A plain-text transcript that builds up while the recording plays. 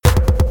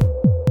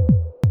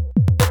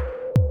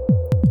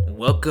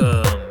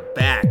Welcome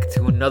back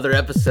to another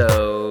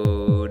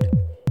episode of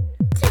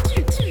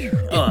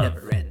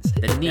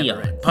the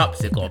Neon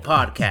Popsicle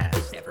Podcast.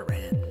 It never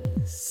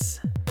ends.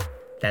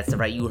 That's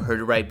right, you heard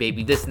it right,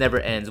 baby. This never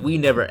ends. We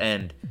never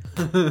end.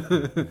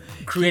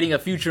 Creating a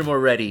future more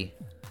ready.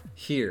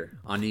 Here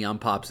on Neon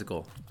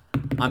Popsicle,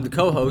 I'm the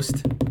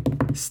co-host,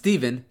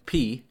 Stephen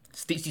P.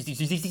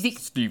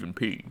 Stephen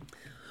P.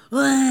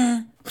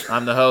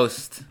 I'm the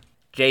host,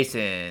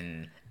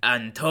 Jason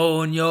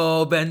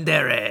Antonio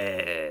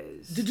Banderas.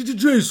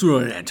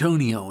 Jason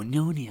Antonio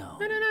Nonio.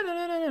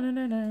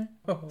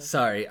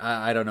 Sorry,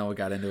 I don't know what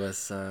got into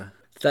us.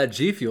 It's that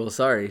G Fuel.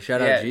 Sorry,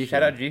 shout out G Fuel.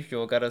 Shout out G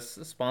Fuel. Got us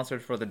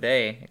sponsored for the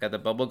day. Got the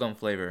bubblegum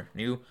flavor.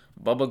 New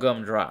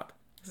bubblegum drop.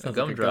 Sounds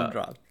Gum like a drop. gum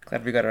drop.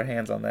 Glad we got our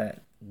hands on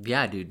that.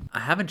 Yeah, dude. I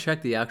haven't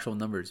checked the actual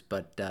numbers,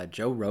 but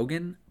Joe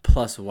Rogan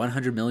plus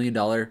 $100 million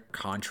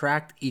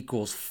contract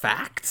equals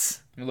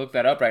facts. Let me look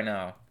that up right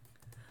now.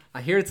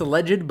 I hear it's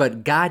alleged,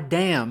 but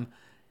goddamn,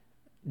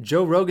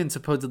 Joe Rogan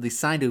supposedly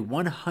signed a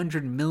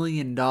 $100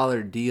 million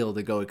deal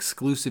to go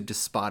exclusive to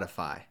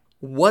Spotify.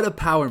 What a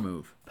power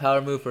move.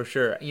 Power move for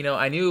sure. You know,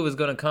 I knew it was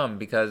going to come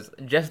because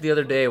just the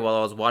other day while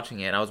I was watching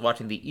it, I was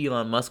watching the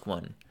Elon Musk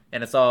one,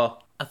 and I saw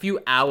a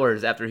few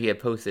hours after he had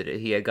posted it,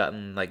 he had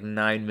gotten like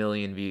 9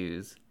 million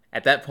views.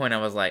 At that point,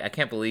 I was like, I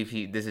can't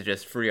believe this is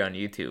just free on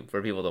YouTube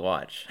for people to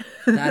watch.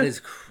 That is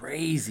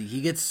crazy.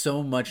 He gets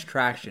so much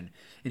traction,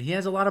 and he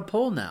has a lot of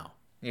pull now.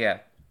 Yeah.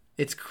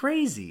 It's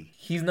crazy.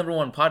 He's number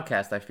one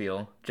podcast, I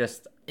feel,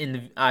 just in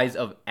the eyes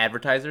of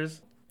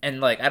advertisers.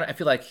 And like, I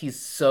feel like he's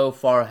so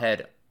far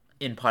ahead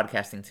in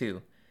podcasting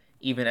too,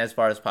 even as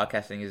far as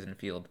podcasting is in the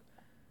field.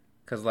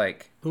 Because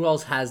like, who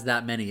else has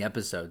that many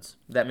episodes?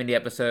 That many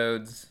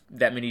episodes,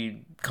 that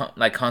many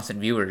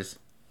constant viewers,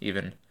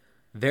 even.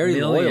 Very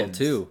Millions. loyal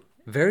too.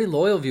 Very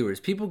loyal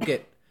viewers. People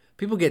get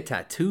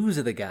tattoos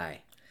of the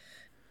guy.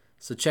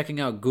 So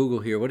checking out Google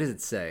here, what does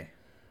it say?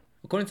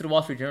 According to the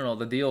Wall Street Journal,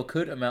 the deal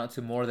could amount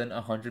to more than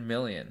 $100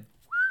 million.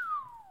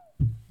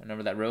 A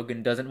number that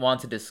Rogan doesn't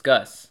want to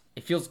discuss.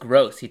 It feels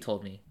gross, he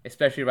told me,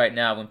 especially right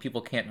now when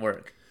people can't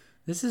work.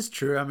 This is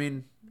true. I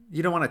mean,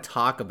 you don't want to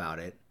talk about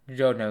it.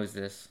 Joe knows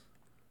this.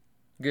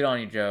 Good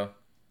on you, Joe.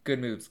 Good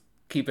moves.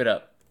 Keep it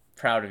up.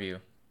 Proud of you.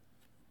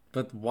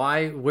 But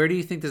why? Where do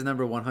you think this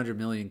number 100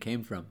 million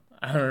came from?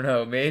 I don't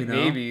know. Maybe, You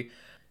know? maybe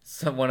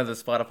one of the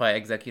Spotify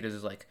executives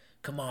is like,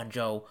 "Come on,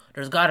 Joe.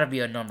 There's got to be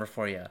a number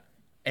for you."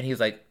 And he's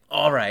like,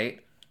 "All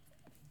right,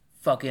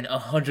 fucking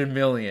 100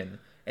 million."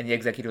 And the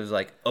executive was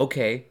like,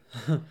 "Okay."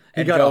 He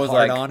And got Joe a was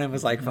hard like, on him.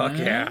 Was like, "Fuck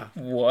yeah."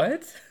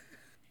 What?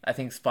 I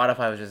think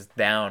Spotify was just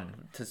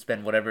down to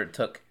spend whatever it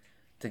took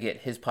to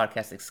get his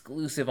podcast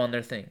exclusive on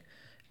their thing.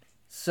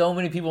 So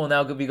many people will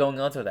now be going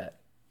onto that.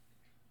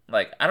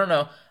 Like, I don't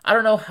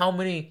know how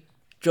many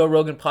Joe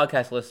Rogan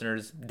podcast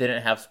listeners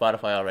didn't have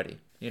Spotify already.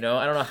 You know,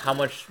 I don't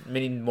know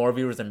many more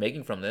viewers they're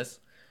making from this.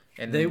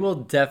 And They will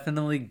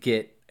definitely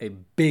get a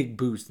big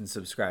boost in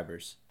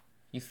subscribers.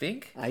 You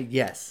think?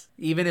 Yes.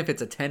 Even if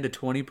it's a 10 to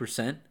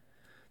 20%,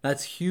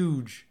 that's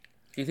huge.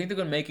 Do you think they're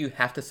gonna make you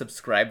have to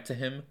subscribe to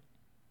him,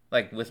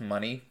 like with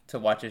money to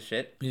watch his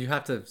shit? You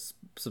have to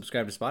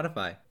subscribe to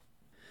Spotify.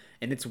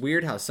 And it's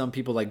weird how some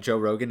people like Joe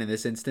Rogan in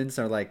this instance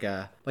are like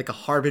a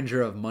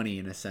harbinger of money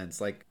in a sense.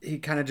 Like he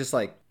kind of just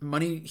like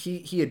money.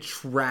 He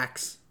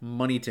attracts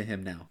money to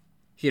him now.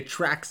 He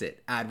attracts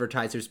it.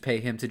 Advertisers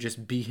pay him to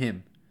just be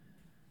him.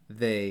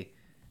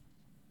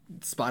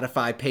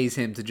 Spotify pays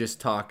him to just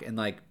talk, and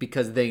like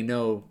because they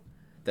know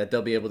that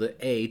they'll be able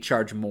to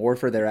charge more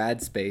for their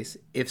ad space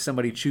if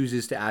somebody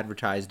chooses to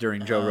advertise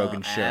during Joe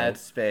Rogan's show. Ad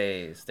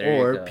space. There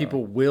you Or go.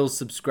 people will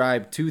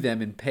subscribe to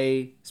them and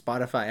pay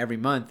Spotify every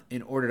month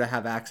in order to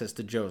have access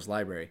to Joe's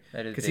library.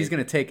 That is Because he's big.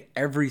 going to take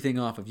everything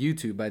off of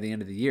YouTube by the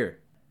end of the year.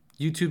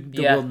 YouTube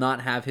Yeah. will not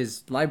have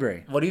his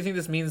library. What do you think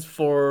this means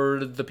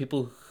for the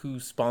people who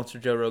sponsor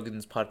Joe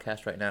Rogan's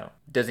podcast right now?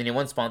 Does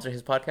anyone sponsor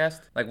his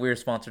podcast? Like we're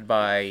sponsored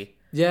by.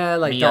 Yeah,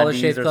 like Dollar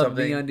MeUndies Shave or Club,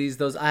 something? MeUndies,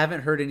 those. I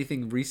haven't heard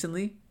anything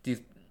recently. Do you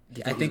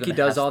I think he's he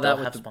gonna does all that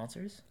with have the-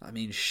 sponsors. I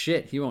mean,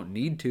 shit, he won't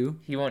need to.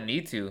 He won't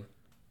need to.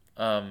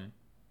 Unless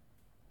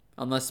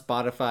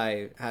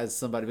Spotify has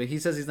somebody. But he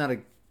says he's not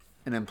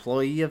an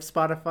employee of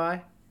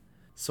Spotify.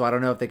 So I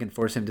don't know if they can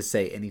force him to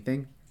say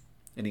anything.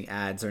 Any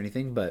ads or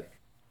anything, but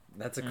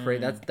that's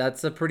a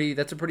that's a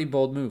pretty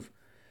bold move.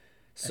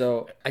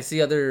 So I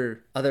see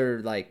other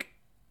like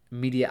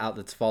media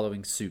outlets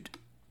following suit.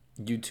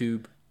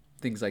 YouTube,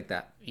 things like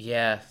that.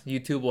 Yeah,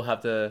 YouTube will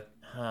have to.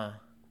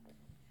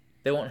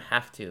 They won't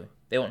have to.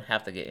 They won't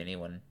have to get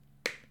anyone.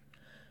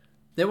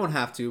 They won't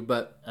have to,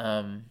 but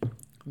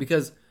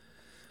because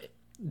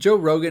Joe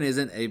Rogan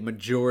isn't a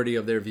majority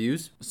of their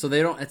views, so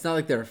they don't. It's not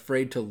like they're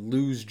afraid to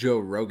lose Joe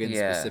Rogan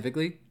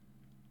specifically.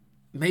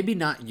 Maybe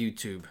not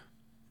YouTube,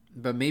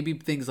 but maybe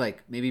things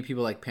like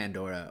people like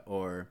Pandora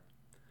or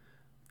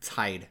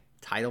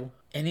Tidal.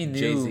 Any new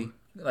Jay-Z.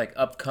 like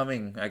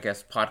upcoming, I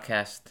guess,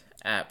 podcast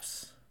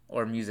apps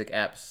or music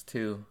apps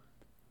too.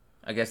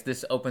 I guess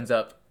this opens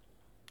up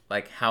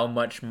like how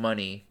much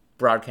money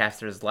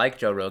broadcasters like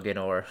Joe Rogan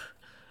or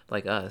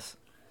like us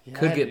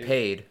could get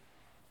paid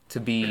to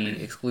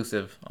be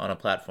exclusive on a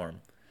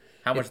platform.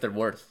 How much they're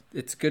worth.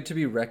 It's good to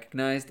be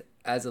recognized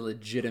as a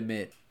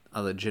legitimate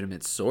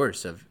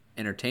source of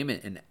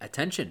entertainment and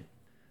attention.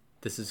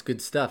 This is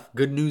good stuff.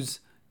 Good news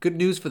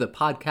for the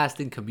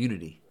podcasting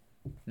community.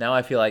 Now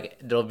I feel like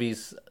there'll be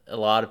a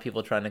lot of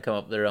people trying to come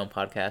up with their own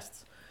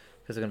podcasts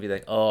because they're gonna be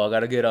like, "Oh, I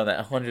gotta get on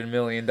that $100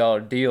 million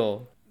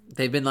deal."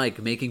 They've been like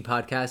making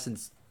podcasts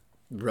since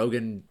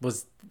Rogan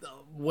was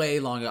way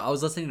longer. I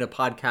was listening to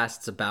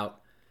podcasts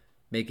about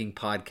making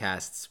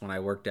podcasts when I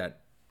worked at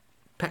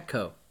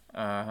Petco.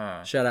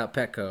 Shout out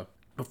Petco.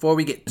 Before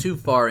we get too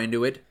far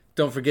into it,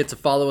 don't forget to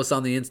follow us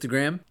on the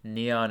Instagram.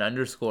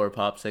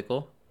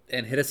 Neon_popsicle.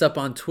 And hit us up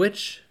on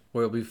Twitch,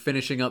 where we'll be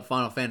finishing up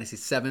Final Fantasy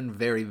VII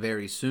very,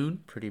 very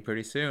soon.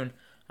 Pretty soon.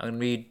 I'm going to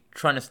be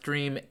trying to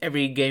stream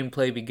every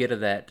gameplay we get of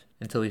that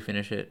until we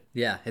finish it.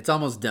 Yeah, it's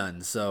almost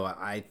done, so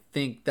I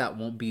think that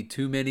won't be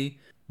too many.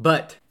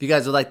 But if you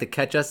guys would like to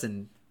catch us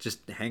and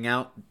just hang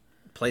out,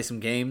 play some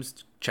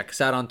games, check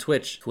us out on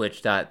Twitch.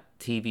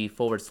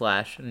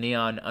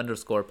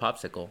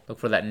 Twitch.tv/neon_popsicle. Look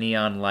for that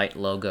neon light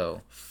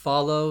logo.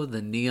 Follow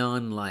the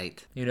neon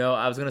light. You know,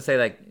 I was going to say,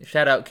 like,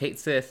 shout out Kate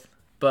Sith,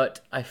 but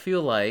I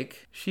feel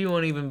like she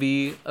won't even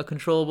be a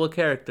controllable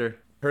character.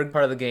 Her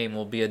part of the game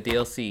will be a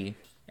DLC,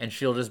 and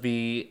she'll just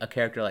be a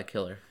character like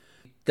Killer.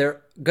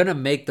 They're going to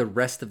make the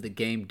rest of the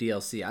game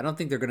DLC. I don't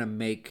think they're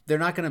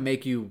not going to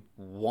make you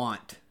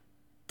want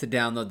to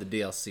download the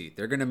DLC.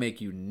 They're going to make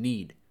you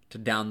need to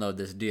download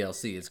this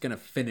DLC. It's going to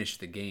finish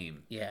the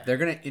game. Yeah. They're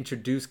going to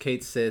introduce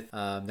Kate Sith.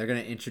 They're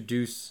going to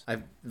introduce...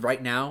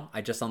 right now,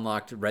 I just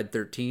unlocked Red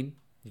 13.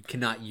 You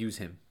cannot use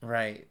him.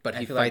 Right. But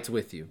he fights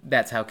with you.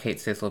 That's how Kate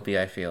Sith will be,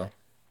 I feel.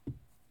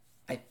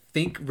 I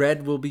think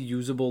Red will be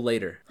usable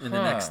later in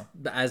the next...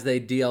 as they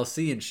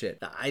DLC and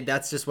shit.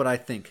 That's just what I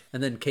think.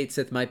 And then Kate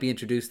Sith might be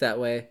introduced that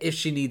way, if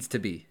she needs to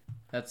be.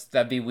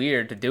 That'd be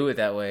weird to do it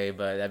that way,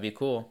 but that'd be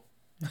cool.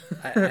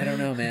 I don't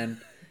know,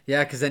 man.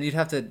 Yeah, because then you'd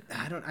have to...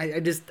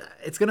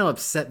 it's going to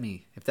upset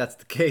me if that's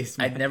the case,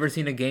 man. I've never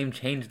seen a game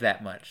change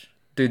that much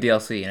through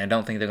DLC, and I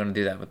don't think they're going to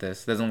do that with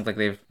this. It doesn't look like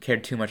they've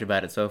cared too much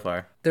about it so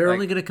far. They're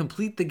only going to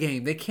complete the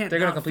game. They can't. They're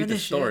going to complete the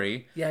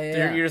story.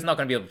 Yeah. You're just not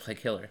going to be able to play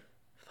Killer.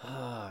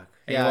 Fuck.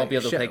 And you won't be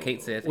able to play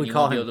Kate Sith. And you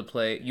won't be able to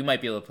play... You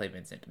might be able to play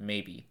Vincent,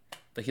 maybe.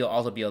 But he'll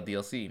also be able to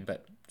DLC,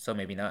 but so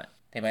maybe not.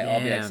 They might all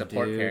be like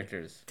support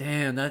characters.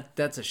 Damn,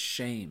 that's a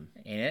shame.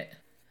 Ain't it?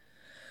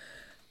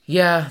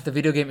 Yeah, the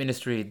video game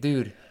industry,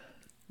 dude.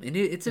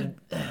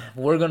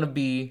 We're gonna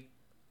be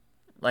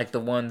like the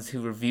ones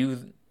who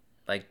review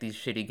like these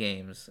shitty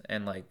games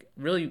and like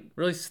really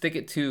stick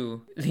it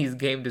to these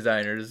game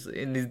designers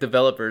and these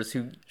developers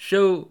who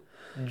show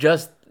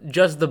just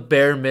the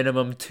bare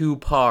minimum to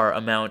par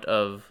amount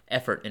of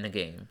effort in a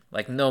game,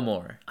 like no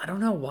more. I don't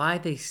know why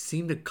they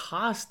seem to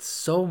cost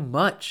so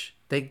much.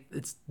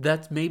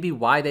 That's maybe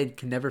why they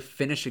can never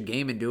finish a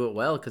game and do it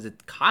well, because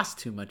it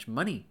costs too much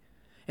money.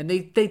 And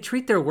they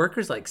treat their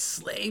workers like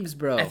slaves,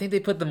 bro. I think they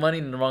put the money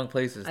in the wrong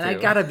places, and too. I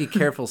gotta be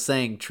careful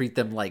saying treat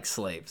them like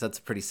slaves. That's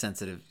pretty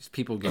sensitive.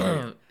 People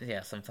get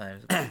yeah,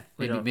 sometimes.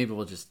 Maybe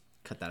we'll just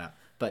cut that out.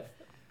 But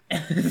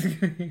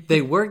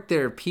they work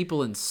their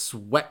people in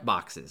sweat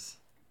boxes,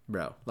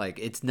 bro. Like,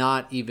 it's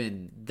not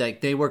even...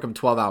 Like, they work them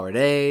 12-hour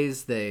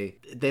days. They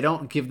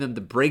don't give them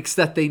the breaks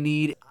that they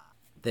need.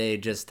 They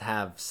just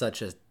have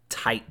such a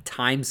tight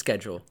time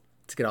schedule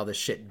to get all this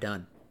shit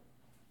done.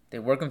 They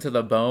work them to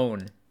the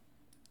bone.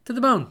 To the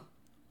bone.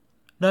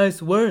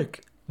 Nice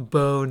work,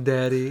 Bone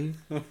Daddy.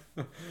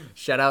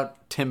 Shout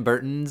out Tim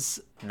Burton's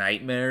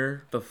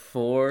Nightmare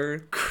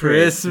Before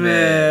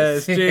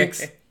Christmas.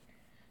 Jinx.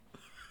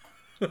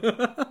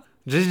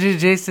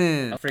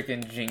 Jason.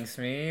 Freaking jinx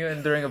me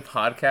during a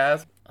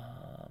podcast.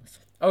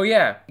 Oh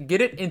yeah,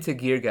 get it into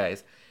gear,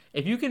 guys.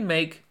 If you can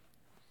make...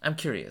 I'm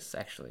curious,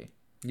 actually.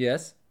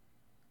 Yes?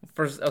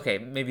 First, okay,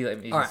 maybe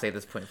let me just say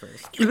this point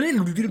first.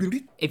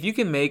 If you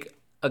can make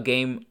a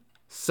game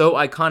so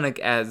iconic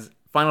as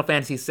Final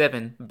Fantasy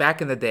VII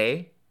back in the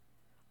day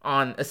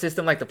on a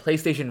system like the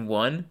PlayStation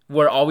 1,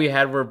 where all we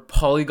had were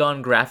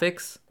polygon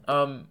graphics,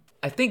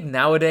 I think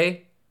nowadays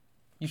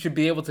you should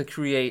be able to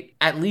create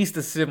at least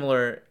a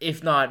similar,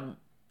 if not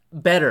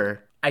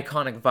better,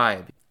 iconic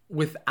vibe.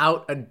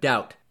 Without a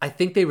doubt. I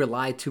think they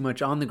rely too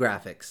much on the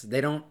graphics.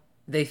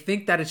 They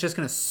think that it's just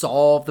going to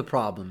solve the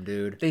problem,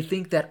 dude. They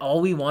think that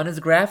all we want is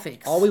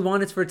graphics. All we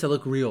want is for it to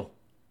look real.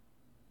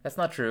 That's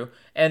not true.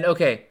 And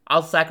okay,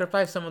 I'll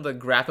sacrifice some of the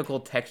graphical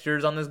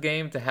textures on this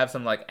game to have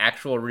some like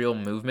actual real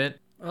movement.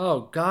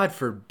 Oh, God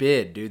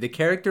forbid, dude. The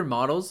character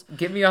models...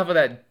 Get me off of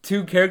that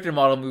 2 character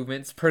model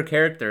movements per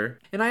character.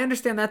 And I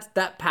understand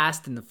that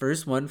passed in the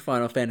first one,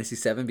 Final Fantasy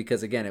VII,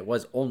 because again, it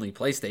was only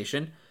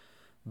PlayStation.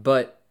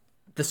 But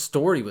the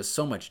story was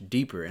so much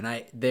deeper. And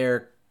I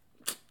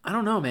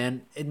don't know,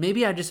 man.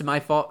 Maybe it's my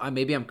fault.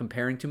 Maybe I'm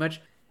comparing too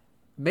much.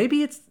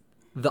 Maybe it's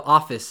the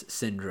Office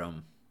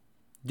syndrome.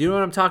 Do you know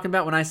what I'm talking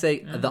about when I say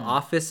the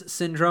Office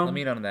syndrome? Let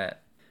me know on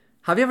that.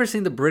 Have you ever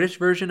seen the British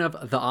version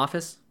of The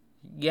Office?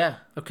 Yeah.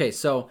 Okay,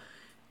 so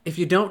if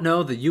you don't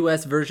know, the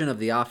US version of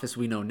The Office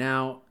we know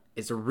now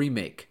is a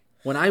remake.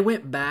 When I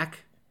went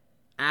back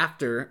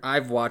after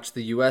I've watched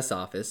the US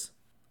office,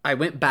 I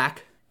went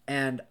back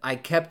and I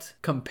kept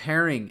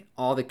comparing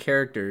all the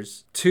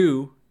characters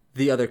to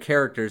the other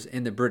characters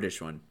in the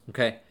British one.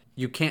 Okay?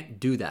 You can't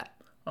do that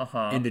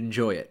and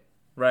enjoy it.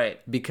 Right.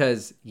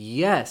 Because,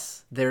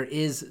 yes, there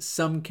is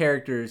some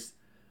characters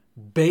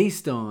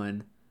based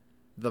on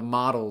the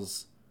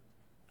models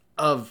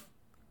of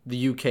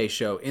the UK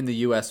show in the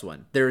US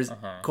one. There is,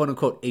 quote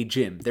unquote, a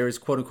Jim. There is,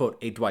 quote unquote,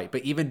 a Dwight.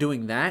 But even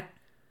doing that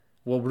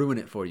will ruin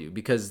it for you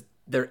because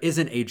there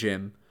isn't a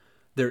Jim.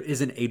 There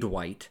isn't a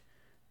Dwight.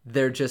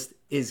 There just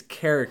is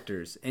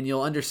characters. And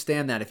you'll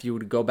understand that if you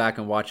would go back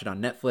and watch it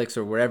on Netflix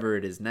or wherever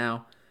it is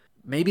now.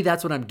 Maybe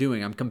that's what I'm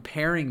doing. I'm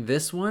comparing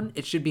this one.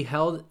 It should be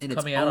held in its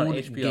Coming out on own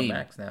HBO game.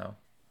 Max now.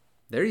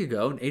 There you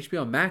go. And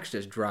HBO Max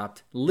just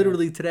dropped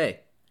literally today.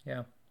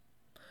 Yeah.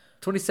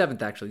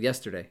 27th, actually,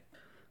 yesterday.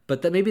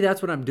 But maybe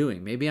that's what I'm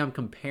doing. Maybe I'm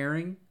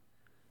comparing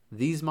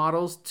these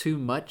models too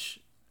much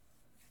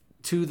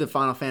to the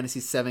Final Fantasy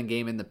VII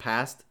game in the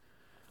past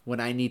when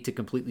I need to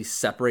completely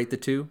separate the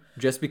two.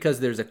 Just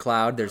because there's a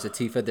Cloud, there's a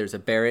Tifa, there's a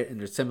Barret, and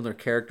there's similar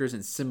characters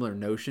and similar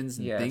notions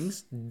and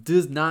things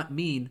does not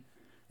mean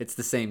it's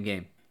the same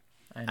game.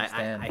 I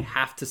understand. I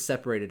have to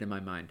separate it in my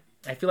mind.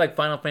 I feel like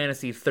Final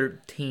Fantasy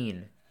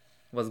 13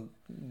 was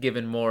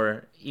given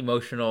more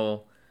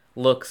emotional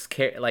looks,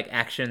 like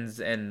actions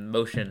and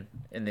motion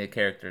in the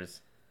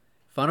characters.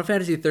 Final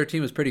Fantasy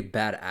 13 was pretty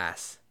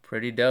badass.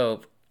 Pretty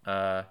dope.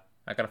 I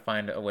gotta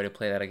find a way to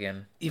play that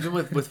again. Even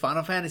with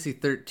Final Fantasy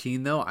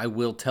 13, though, I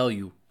will tell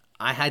you,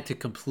 I had to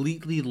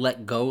completely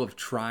let go of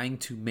trying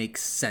to make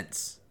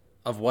sense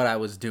of what I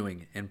was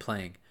doing and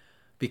playing.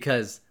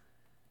 Because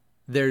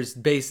there's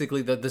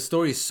basically, the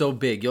story is so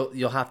big,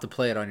 you'll have to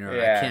play it on your own.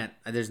 Yeah. I can't,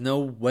 there's no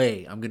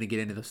way I'm going to get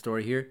into the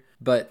story here.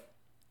 But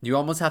you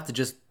almost have to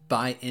just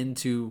buy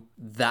into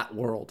that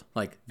world.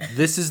 Like,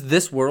 this is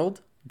this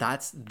world.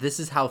 This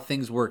is how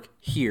things work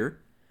here.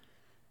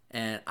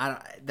 And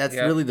that's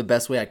really the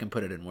best way I can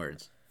put it in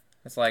words.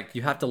 It's like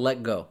You have to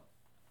let go.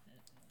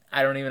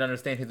 I don't even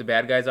understand who the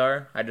bad guys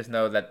are. I just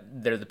know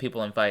that they're the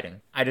people I'm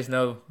fighting. I just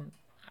know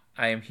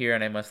I am here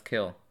and I must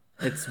kill.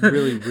 It's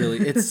really, really,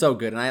 it's so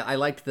good. And I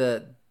liked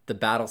the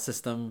battle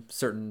system,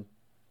 certain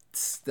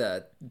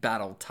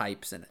battle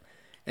types. And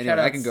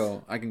anyway, I can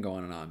go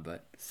on and on,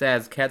 but.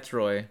 Saz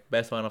Ketroy,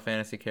 best Final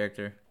Fantasy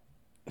character.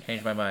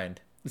 Changed my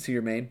mind. Is he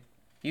your main?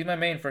 He's my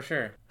main for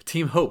sure.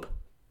 Team Hope.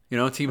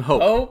 Team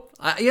Hope. Hope?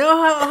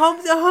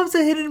 Hope's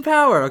a hidden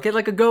power, okay?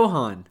 Like a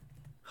Gohan.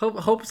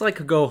 Hope's like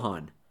a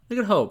Gohan. Look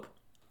at Hope.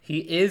 He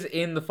is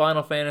in the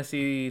Final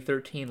Fantasy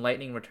 13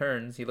 Lightning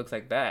Returns. He looks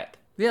like that.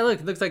 Yeah, look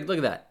at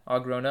that. All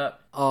grown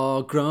up.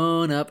 All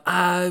grown up,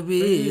 I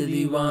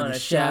really want to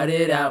shout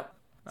it out.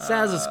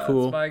 Saz is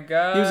cool. That's my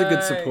guy. He was a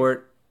good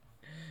support.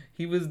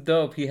 He was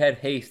dope. He had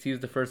haste. He was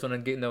the first one to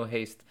get no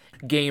haste.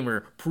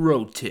 Gamer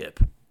pro tip.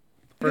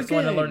 First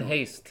one to learn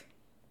haste.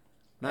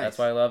 Nice. That's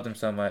why I loved him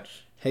so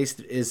much.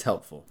 Haste is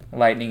helpful.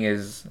 Lightning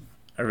is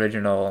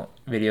original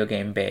video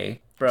game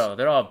bae. Bro,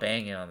 they're all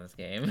banging on this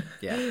game.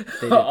 Yeah. They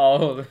did,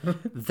 All of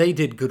them. they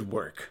did good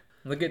work.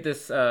 Look at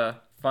this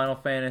Final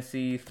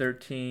Fantasy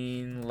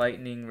 13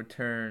 Lightning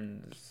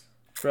Returns.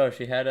 Bro,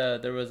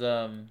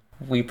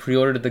 we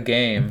pre-ordered the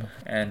game,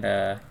 and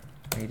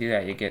when you do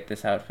that, you get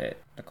this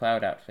outfit, the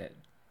Cloud outfit.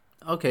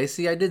 Okay,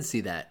 see, I did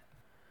see that.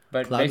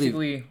 But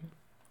basically,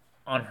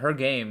 on her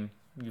game,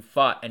 you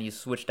fought and you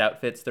switched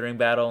outfits during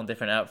battle, and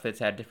different outfits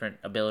had different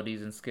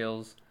abilities and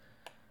skills,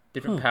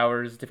 different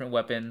powers, different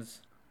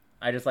weapons.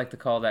 I just like to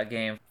call that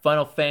game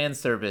Final Fan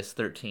Service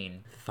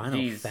 13.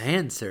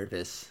 Fan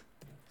Service?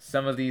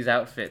 Some of these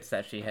outfits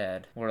that she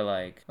had were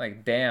like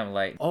damn,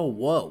 like oh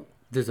whoa,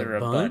 there's a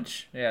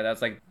bunch. Yeah,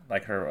 that's like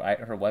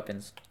her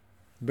weapons.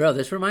 Bro,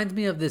 this reminds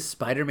me of this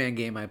Spider-Man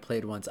game I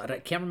played once. I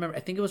can't remember. I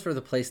think it was for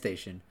the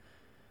PlayStation,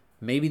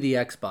 maybe the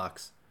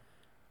Xbox,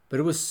 but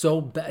it was so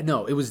bad.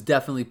 No, it was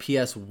definitely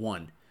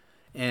PS1,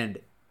 and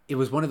it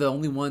was one of the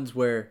only ones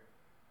where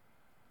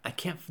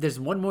there's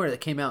one more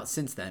that came out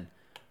since then,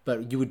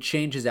 but you would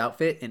change his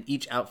outfit, and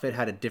each outfit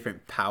had a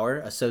different power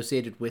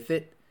associated with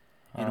it.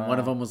 And one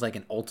of them was like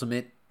an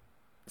ultimate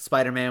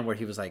Spider-Man where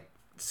he was like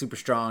super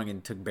strong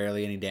and took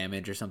barely any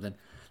damage or something.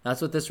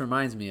 That's what this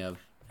reminds me of.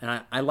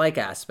 And I like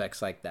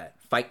aspects like that.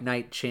 Fight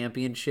Night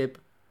Championship.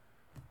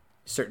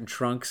 Certain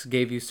trunks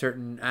gave you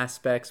certain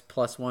aspects.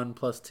 +1,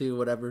 +2,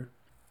 whatever.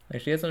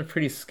 Like, she has some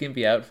pretty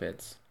skimpy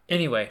outfits.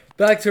 Anyway.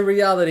 Back to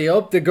reality.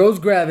 Oh, there goes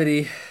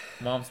gravity.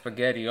 Mom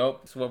spaghetti. Oh,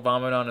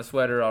 vomit on a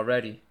sweater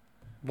already.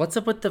 What's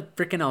up with the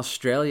freaking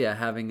Australia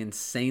having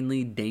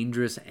insanely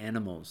dangerous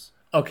animals?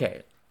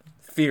 Okay.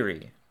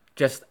 Theory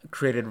just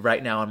created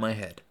right now in my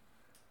head.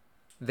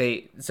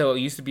 So it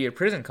used to be a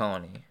prison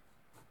colony.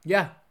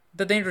 Yeah.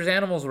 The dangerous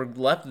animals were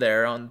left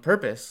there on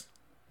purpose.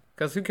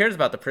 Because who cares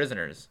about the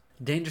prisoners?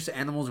 Dangerous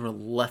animals were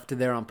left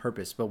there on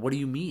purpose. But what do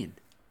you mean?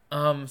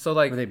 So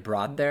like... Were they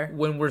brought there?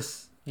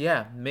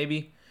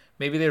 Maybe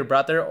they were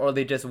brought there, or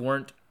they just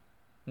weren't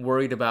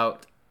worried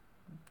about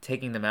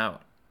taking them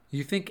out.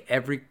 You think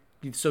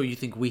you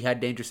think we had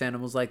dangerous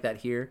animals like that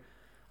here?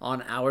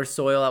 on our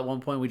soil at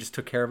one point. We just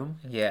took care of them.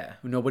 Yeah.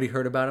 Nobody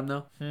heard about them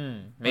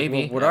though.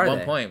 Maybe. What at are one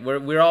they? point.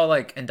 We're all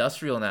like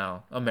industrial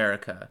now,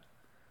 America.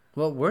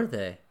 What were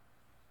they?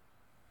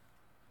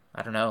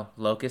 I don't know.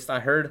 Locust. I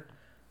heard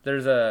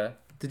there's a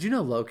Did you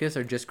know locusts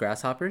are just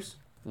grasshoppers?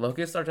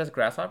 locusts are just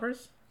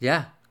grasshoppers?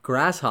 Yeah,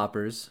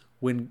 grasshoppers,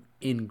 when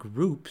in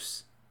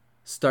groups,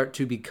 start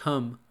to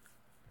become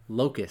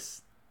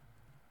locusts.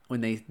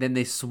 When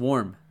they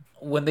swarm.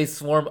 When they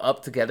swarm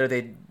up together,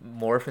 they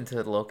morph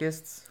into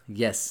locusts?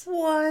 Yes.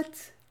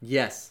 What?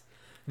 Yes.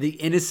 The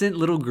innocent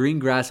little green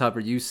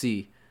grasshopper you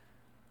see,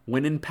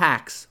 when in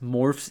packs,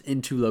 morphs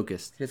into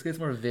locust. It just gets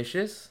more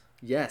vicious?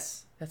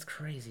 Yes. That's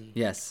crazy.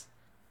 Yes.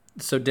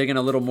 So digging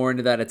a little more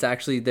into that, it's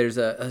actually there's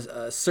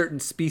a certain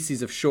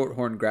species of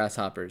shorthorn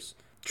grasshoppers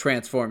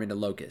transform into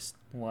locusts,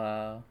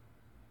 Wow.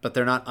 but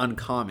they're not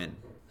uncommon.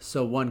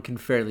 So one can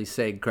fairly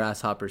say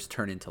grasshoppers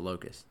turn into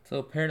locusts. So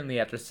apparently,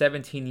 after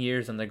 17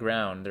 years on the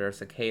ground, there are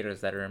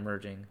cicadas that are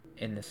emerging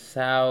in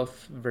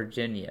South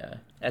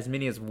Virginia. As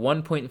many as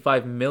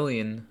 1.5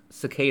 million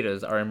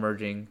cicadas are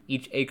emerging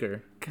each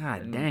acre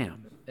God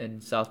damn.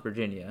 in South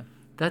Virginia.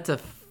 That's a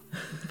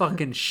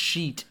fucking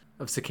sheet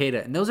of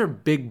cicada. And those are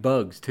big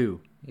bugs,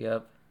 too.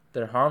 Yep.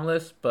 They're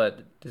harmless,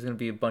 but there's going to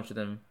be a bunch of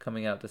them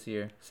coming out this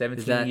year.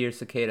 17-year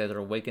cicadas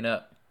are waking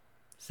up.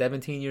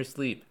 17-year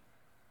sleep.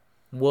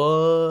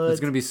 What? It's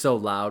going to be so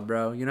loud,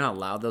 bro. You know how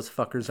loud those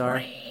fuckers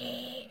are?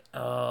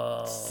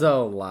 Oh.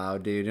 So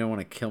loud, dude. I don't want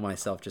to kill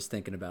myself just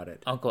thinking about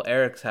it. Uncle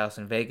Eric's house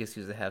in Vegas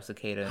used to have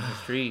cicada in his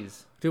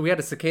trees. Dude, we had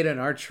a cicada in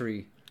our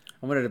tree.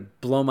 I wanted to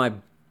blow my...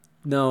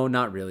 No,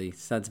 not really.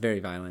 That's very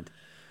violent.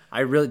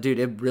 Dude,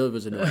 it really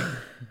was annoying.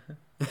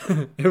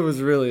 It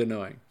was really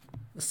annoying.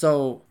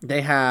 So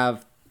they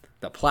have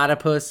the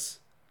platypus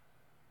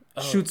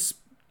shoots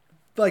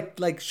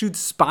shoots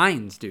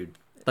spines, dude.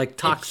 Like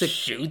toxic. It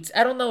shoots?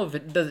 I don't know if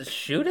it does it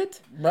shoot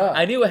it? Bruh.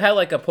 I knew it had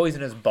like a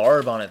poisonous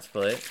barb on its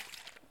foot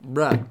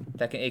Bruh.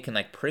 that it can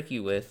like prick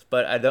you with,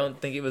 but I don't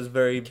think it was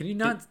very Can you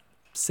not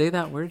say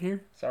that word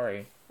here?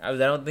 Sorry. I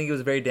don't think it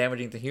was very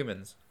damaging to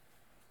humans.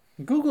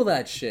 Google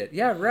that shit.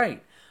 Yeah,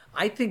 right.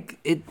 I think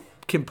it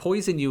can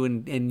poison you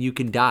and you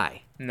can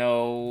die.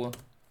 No.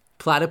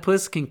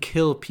 Platypus can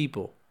kill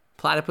people.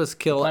 Platypus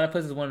kill.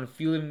 Platypus is one of the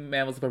few living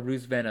mammals to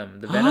produce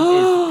venom. The venom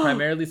is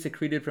primarily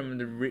secreted from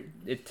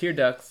the tear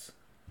ducts.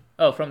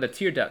 Oh, from the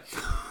tear ducts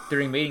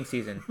during mating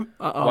season.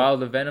 While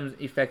the venom's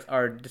effects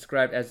are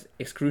described as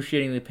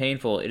excruciatingly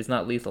painful, it is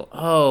not lethal.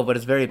 Oh, but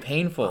it's very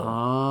painful.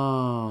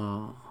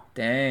 Oh.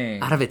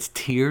 Dang. Out of its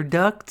tear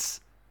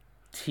ducts?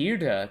 Tear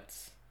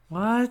ducts.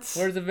 What?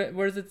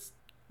 Where's its?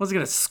 Was it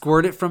gonna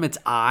squirt it from its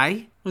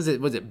eye? Was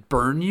it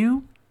burn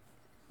you?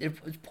 It's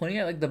pointing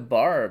at like the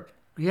barb.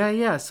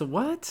 Yeah. So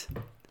what?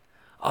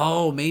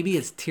 Oh, maybe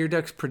its tear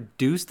ducts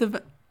produced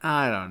the.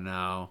 I don't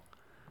know.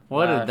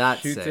 What did that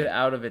shoots say? it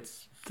out of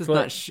its Does foot.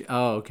 not.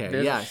 Oh, okay.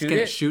 Does it Yeah. shoot Can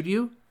it? it shoot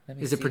you? Let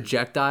me Is it see.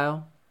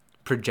 projectile?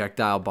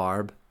 Projectile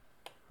barb.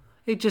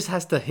 It just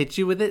has to hit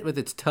you with it with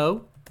its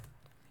toe.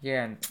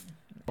 Yeah, and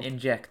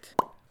inject.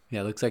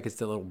 Yeah, it looks like it's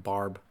the little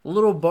barb.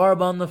 Little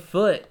barb on the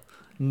foot.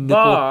 Nipple.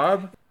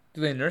 Barb. Do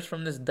they nurse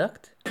from this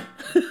duct?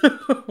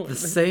 The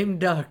same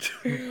duct.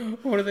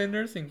 What are they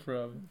nursing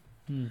from?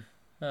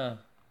 Huh.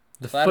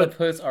 The foot.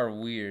 Platypus are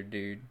weird,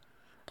 dude.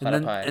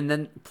 And Platypi.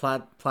 then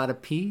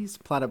platypes?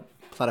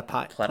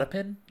 Platypi.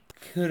 Platypin?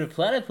 Could a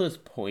platypus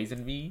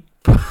poison me?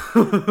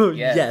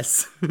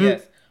 Yes.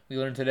 Yes. We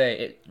learned today.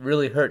 It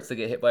really hurts to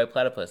get hit by a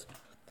platypus.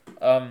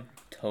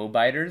 Toe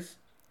biters?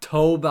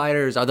 Toe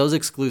biters. Are those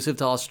exclusive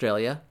to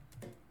Australia?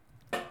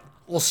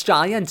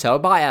 Australian toe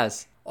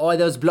biters. Oh,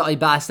 those bloody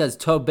bastards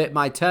toe bit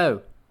my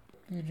toe.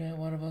 The giant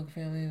water bug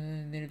family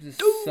native to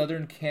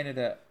southern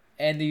Canada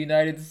and the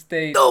United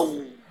States.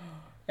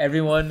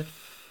 Everyone,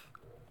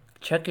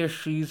 check your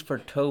shoes for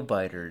toe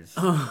biters.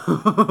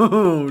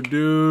 Oh, They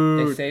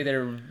dude. say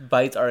their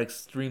bites are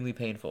extremely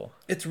painful.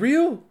 It's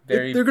real.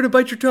 Very- They're going to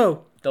bite your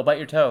toe. They'll bite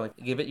your toe.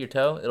 Give it your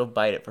toe, it'll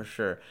bite it for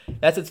sure.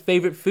 That's its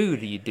favorite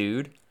food, you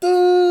dude.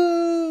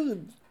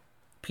 Dude.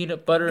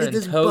 Peanut butter Get and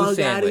this toe bug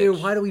out of here.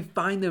 sandwich. Why do we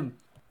find them?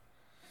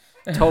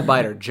 Toe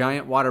biter.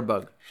 Giant water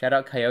bug. Shout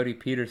out Coyote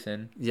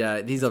Peterson.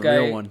 Yeah, he's a Guy-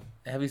 real one.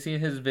 Have you seen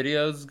his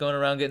videos going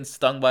around getting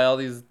stung by all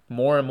these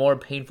more and more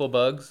painful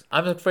bugs?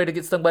 I'm afraid to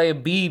get stung by a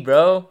bee,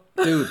 bro.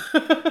 Dude,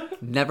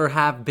 never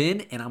have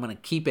been, and I'm going to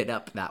keep it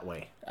up that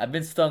way. I've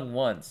been stung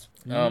once.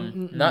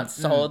 Not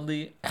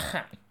solidly.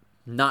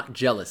 Not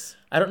jealous.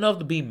 I don't know if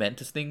the bee meant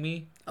to sting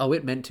me, Oh,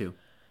 it meant to.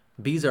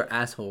 Bees are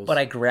assholes. but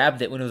I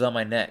grabbed it when it was on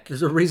my neck.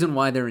 There's a reason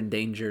why they're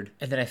endangered.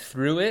 And then I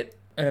threw it,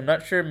 and I'm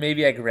not sure,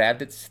 maybe I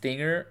grabbed its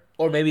stinger,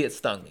 or maybe it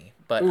stung me.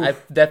 But Oof.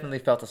 I definitely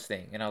felt a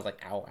sting, and I was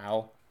like, ow,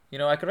 ow. You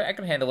know, I could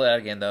handle it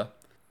again, though.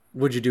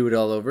 Would you do it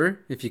all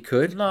over if you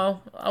could? No,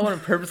 I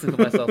wouldn't purposely put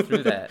myself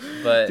through that.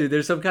 But Dude,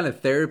 there's some kind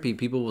of therapy.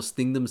 People will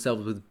sting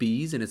themselves with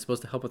bees, and it's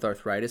supposed to help with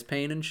arthritis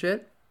pain and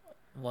shit.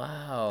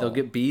 wow. They'll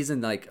get bees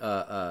and like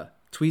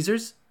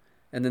tweezers,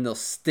 and then they'll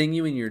sting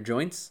you in your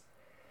joints.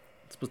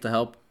 It's supposed to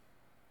help.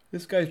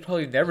 This guy's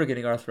probably never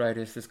getting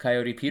arthritis, this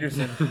Coyote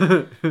Peterson.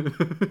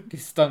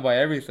 He's stung by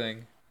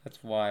everything.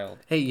 That's wild.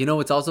 Hey, you know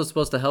it's also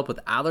supposed to help with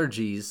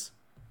allergies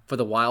for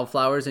the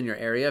wildflowers in your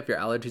area. If your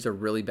allergies are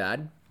really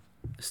bad,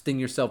 sting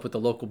yourself with the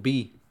local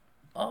bee,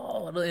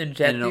 Oh, it'll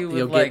inject you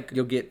with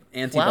you'll get flower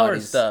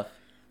antibodies stuff.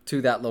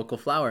 to that local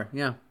flower.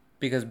 Yeah,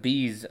 Because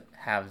bees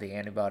have the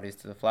antibodies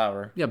to the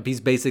flower. yeah. Bees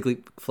basically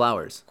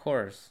flowers. Of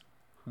course.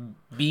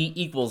 Bee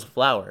equals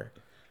flower.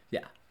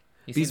 Yeah,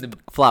 You bees see the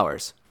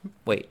flowers.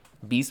 wait,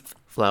 bees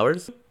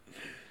flowers?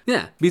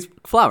 Yeah, bees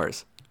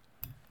flowers.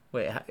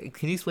 Wait,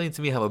 can you explain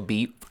to me how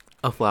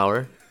a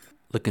flower?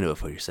 Look into it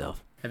for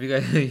yourself. Have you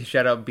guys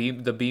shout out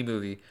the Bee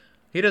movie?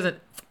 He doesn't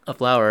a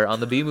flower on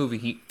the Bee movie.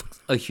 He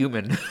a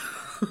human.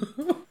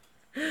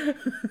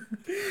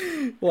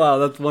 Wow,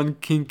 that's one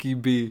kinky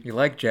bee. You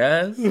like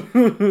jazz?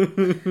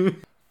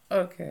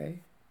 Okay.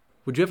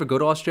 Would you ever go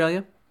to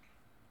Australia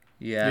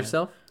Yeah.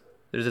 yourself?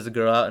 There's this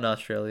girl out in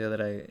Australia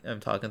that I am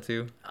talking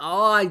to.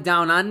 Oh,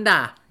 down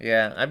under.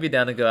 Yeah, I'd be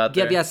down to go out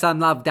there. Give you some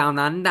love down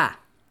under.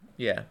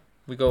 Yeah,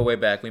 we go way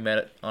back. We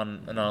met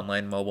on an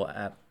online mobile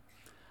app,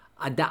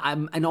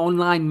 An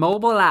online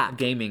mobile app.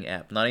 gaming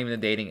app, not even a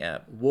dating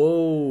app.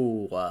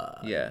 Whoa.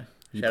 Yeah.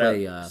 You Shout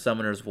play, out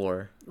Summoner's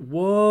War.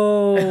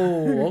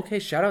 Whoa. Okay,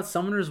 shout out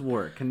Summoner's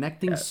War.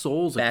 Connecting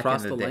souls Back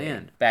across in the the day.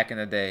 land. Back in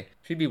the day.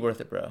 She'd be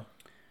worth it, bro.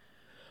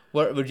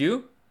 What would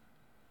you?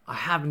 I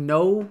have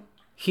no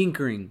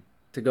hinkering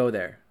to go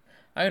there.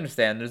 I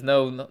understand. There's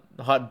no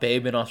hot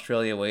babe in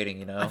Australia waiting,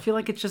 you know? I feel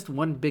like it's just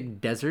one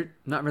big desert.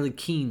 Not really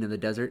keen in the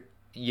desert.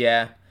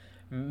 Yeah.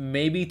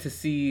 Maybe to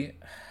see.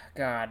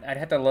 God, I'd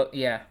have to look.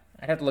 Yeah.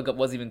 I'd have to look up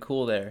what's even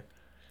cool there.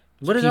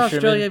 What does Keith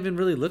Australia Sherman, even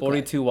really look like?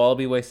 42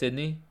 Wallaby Way,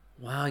 Sydney.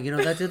 Wow, you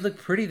know, that did look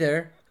pretty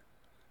there.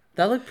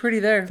 That looked pretty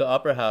there. The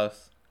Opera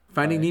House.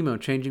 Finding Right. Nemo,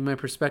 changing my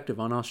perspective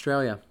on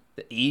Australia.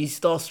 The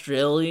East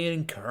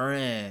Australian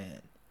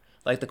Current.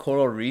 Like the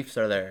coral reefs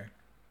are there.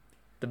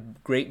 The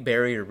Great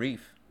Barrier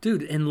Reef.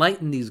 Dude,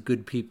 enlighten these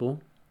good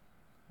people.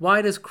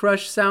 Why does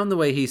Crush sound the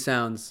way he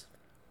sounds?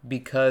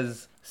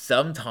 Because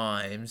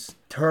sometimes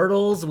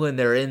turtles, when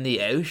they're in the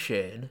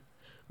ocean,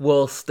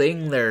 will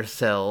sting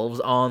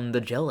themselves on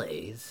the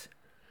jellies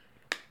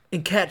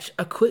and catch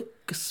a quick,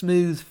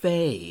 smooth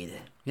fade.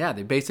 Yeah,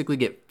 they basically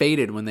get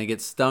faded when they get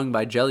stung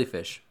by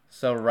jellyfish.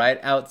 So right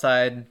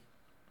outside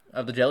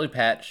of the jelly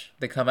patch,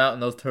 they come out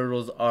and those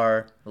turtles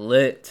are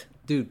lit.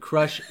 Dude,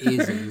 Crush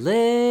is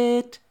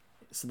lit.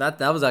 So that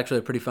was actually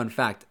a pretty fun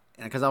fact.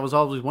 Because I was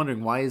always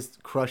wondering, why is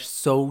Crush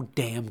so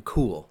damn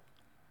cool?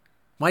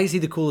 Why is he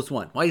the coolest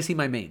one? Why is he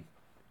my main?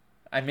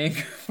 I mean,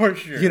 for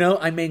sure. You know,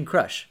 I main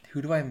Crush.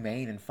 Who do I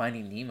main in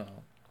Finding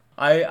Nemo?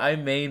 I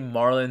main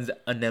Marlin's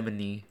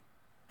anemone.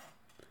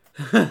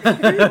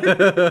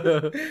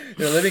 They're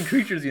living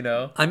creatures, you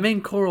know. I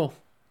main Coral.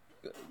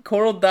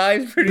 Coral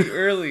dies pretty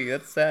early.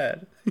 That's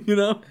sad. You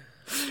know?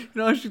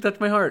 She touched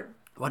my heart.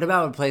 What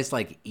about a place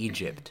like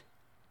Egypt?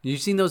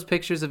 You've seen those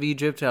pictures of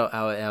Egypt?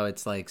 How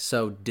it's like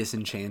so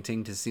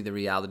disenchanting to see the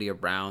reality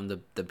around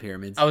the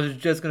pyramids. I was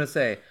just gonna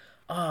say,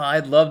 oh,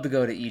 I'd love to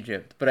go to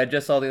Egypt, but I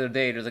just saw the other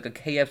day there's like a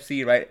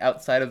KFC right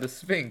outside of the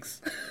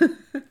Sphinx.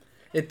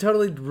 It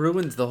totally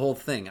ruins the whole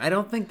thing. I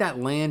don't think that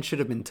land should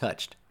have been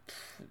touched.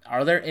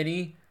 Are there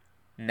any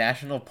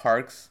national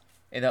parks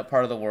in that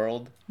part of the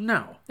world?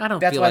 No, I don't.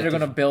 That's feel why like they're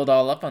gonna build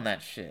all up on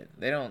that shit.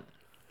 They're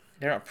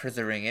not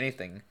preserving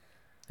anything.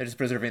 They're just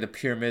preserving the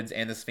pyramids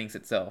and the Sphinx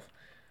itself.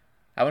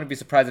 I wouldn't be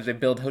surprised if they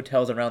build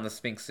hotels around the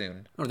Sphinx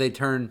soon. Or they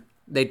turn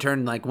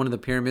like one of the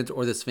pyramids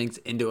or the Sphinx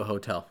into a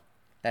hotel.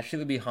 That shit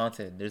would be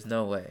haunted. There's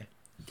no way.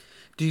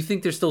 Do you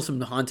think there's still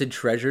some haunted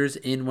treasures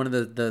in one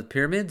of the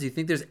pyramids? Do you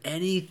think there's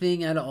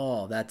anything at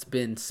all that's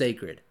been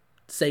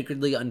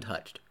sacredly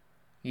untouched?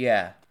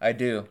 Yeah, I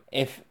do.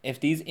 If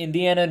these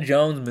Indiana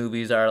Jones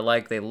movies are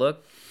like they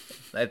look,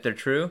 if they're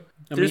true,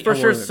 there's for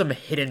sure some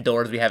hidden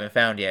doors we haven't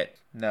found yet.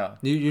 No.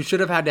 You should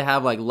have had to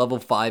have like level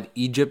 5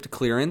 Egypt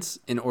clearance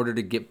in order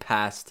to get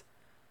past.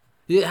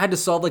 You had to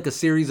solve like a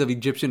series of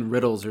Egyptian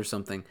riddles or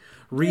something.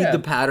 Read the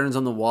patterns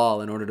on the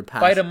wall in order to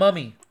pass. Fight a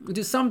mummy.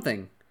 Do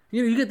something.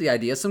 You get the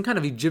idea. Some kind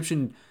of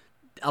Egyptian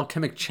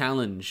alchemic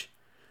challenge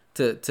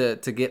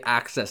to get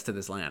access to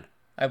this land.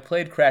 I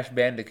played Crash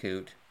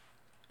Bandicoot,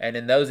 and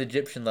in those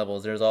Egyptian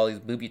levels, there's all these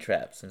booby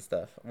traps and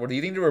stuff. Well, do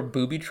you think there were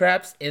booby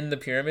traps in the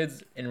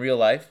pyramids in real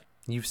life?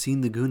 You've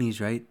seen the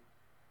Goonies, right?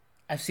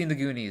 I've seen the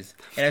Goonies,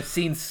 and I've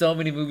seen so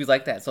many movies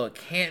like that, so it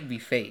can't be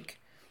fake.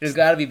 There's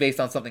got to be based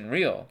on something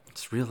real.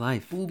 It's real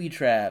life. Booby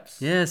traps.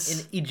 Yes.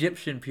 In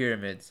Egyptian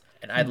pyramids.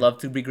 And I'd love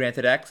to be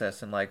granted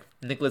access and like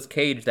Nicolas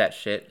Cage that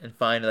shit and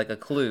find like a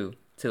clue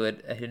to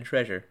it, a hidden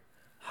treasure.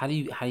 How do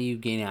you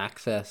gain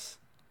access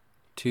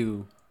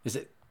to? Is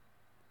it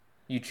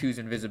You choose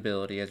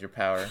invisibility as your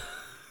power.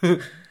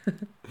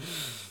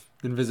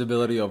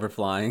 invisibility over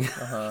flying?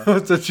 Uh-huh.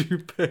 That's what you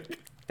pick.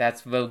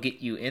 That's what'll get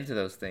you into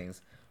those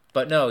things.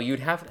 But no, you'd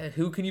have.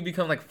 Who can you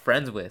become like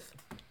friends with?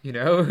 You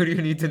know, who do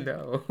you need to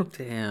know?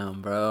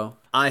 Damn, bro.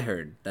 I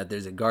heard that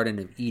there's a Garden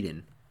of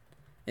Eden,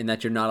 and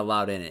that you're not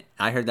allowed in it.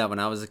 I heard that when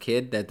I was a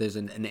kid, that there's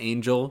an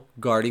angel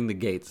guarding the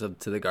gates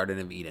to the Garden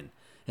of Eden.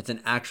 It's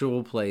an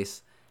actual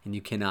place, and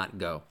you cannot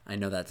go. I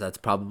know that's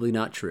probably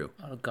not true.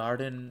 A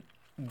garden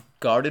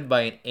guarded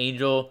by an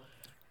angel,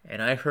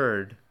 and I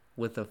heard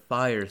with a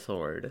fire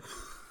sword.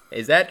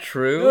 Is that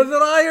true? That's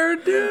what I heard,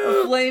 A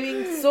dude.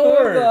 flaming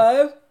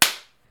sword.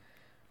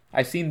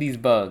 I've seen these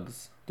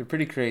bugs. They're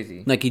pretty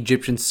crazy. Like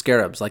Egyptian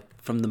scarabs, like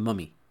from the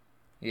Mummy.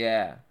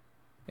 Yeah.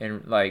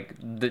 And like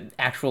the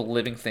actual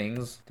living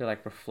things, they're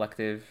like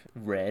reflective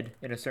red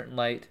in a certain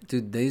light.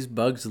 Dude, these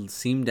bugs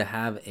seem to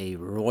have a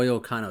royal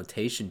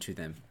connotation to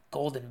them.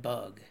 Golden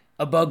bug.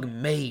 A bug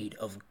made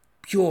of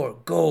pure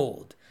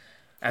gold.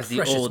 As the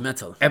Precious old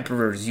metal.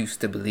 emperors used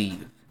to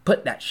believe.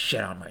 Put that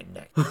shit on my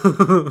neck.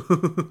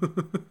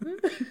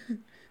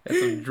 That's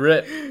some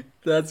drip.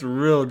 That's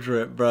real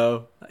drip,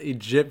 bro.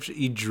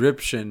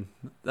 Egyptian.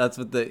 That's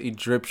what the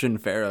Egyptian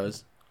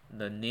pharaohs.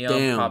 The neon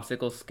Damn.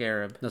 popsicle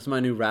scarab. That's my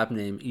new rap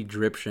name,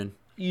 Egyptian.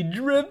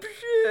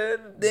 Egyptian.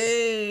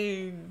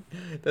 Dang.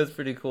 That's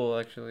pretty cool,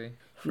 actually.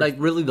 Like,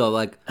 really, though,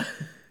 like,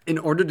 in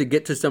order to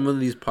get to some of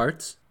these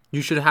parts,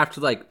 you should have to,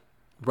 like,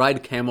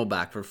 ride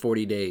camelback for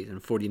 40 days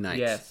and 40 nights.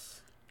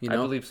 Yes. You know?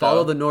 I believe so.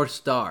 Follow the North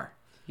Star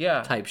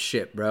Yeah. type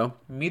shit, bro.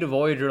 Meet a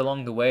voyager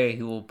along the way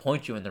who will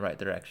point you in the right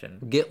direction.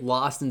 Get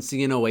lost and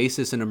see an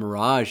oasis and a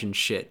mirage and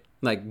shit.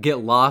 Like, get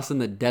lost in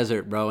the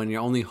desert, bro, and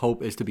your only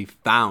hope is to be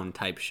found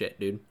type shit,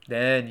 dude.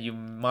 Then you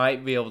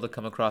might be able to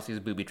come across these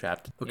booby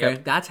trapped. Okay?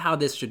 Yep. That's how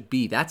this should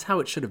be. That's how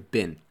it should have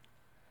been.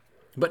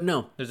 But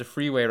no. There's a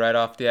freeway right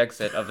off the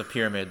exit of the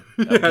pyramid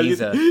of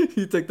Giza.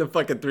 You took the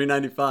fucking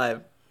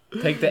 395.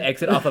 Take the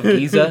exit off of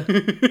Giza.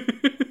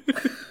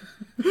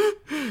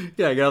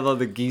 Yeah, I got all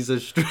the Giza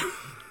Street.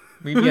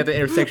 Meet me at the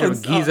intersection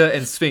of Giza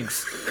and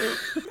Sphinx.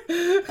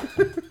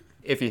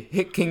 If you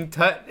hit King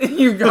Tut,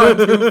 you've gone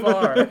too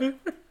far.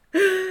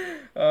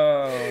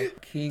 Oh,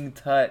 King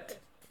Tut.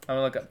 I'm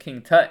gonna look up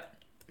King Tut.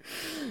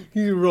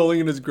 He's rolling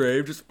in his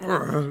grave, just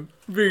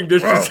being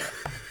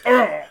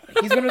disrespectful.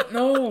 He's gonna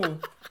no.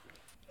 Look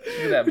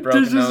at that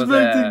broken nose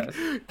ass.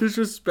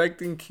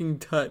 Disrespecting King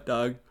Tut,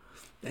 dog.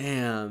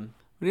 Damn.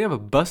 Do you have a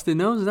busted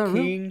nose? Is that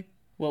real? King,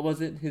 what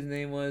was it? His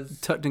name was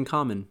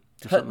Tutankhamun.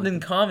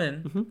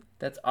 Tutankhamun.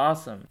 That's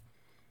awesome.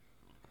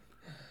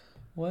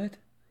 What?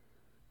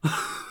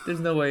 There's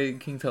no way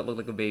King Tut looked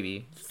like a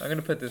baby. I'm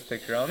gonna put this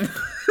picture on,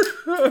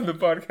 on the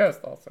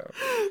podcast also.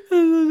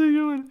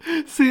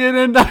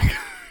 CNN.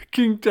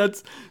 King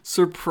Tut's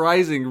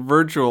surprising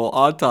virtual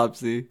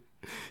autopsy.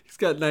 He's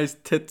got nice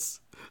tits.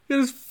 Look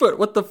at his foot.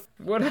 What the?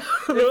 What?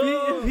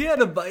 If he had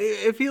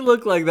if he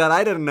looked like that,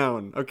 I'd have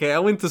known. Okay, I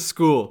went to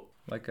school.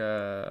 Like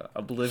a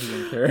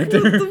Oblivion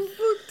character. What the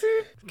fuck,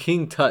 dude?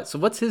 King Tut. So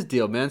what's his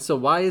deal, man? So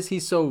why is he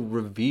so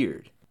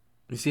revered?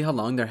 You see how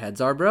long their heads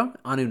are, bro?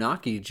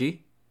 Anunnaki,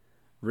 G.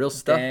 Real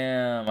stuff.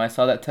 Damn, I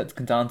saw that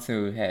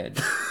Tutankhamun head.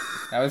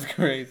 That was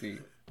crazy.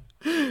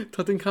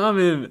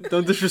 Tutankhamun.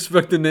 Don't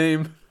disrespect the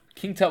name.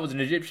 King Tut was an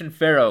Egyptian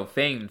pharaoh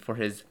famed for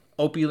his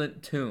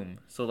opulent tomb.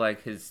 So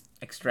like his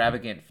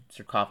extravagant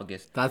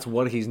sarcophagus. That's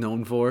what he's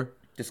known for.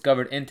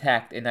 Discovered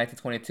intact in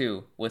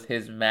 1922 with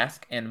his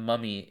mask and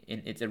mummy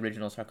in its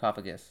original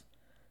sarcophagus.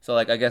 So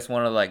like I guess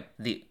one of like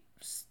the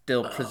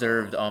still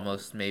preserved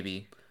almost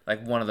maybe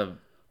like one of the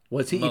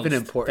Was he most even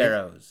important?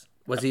 pharaohs.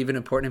 Was he even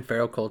important in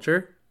pharaoh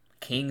culture?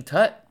 King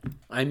Tut.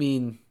 I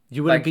mean,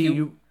 you wouldn't Like be you-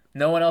 you.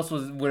 No one else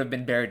would have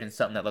been buried in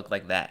something that looked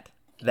like that.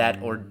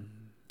 That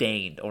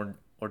ordained or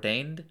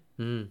ordained.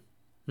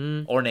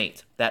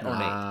 Ornate. That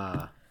ornate.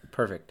 Ah,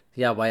 perfect.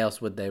 Yeah. Why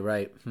else would they?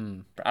 Right.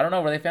 I don't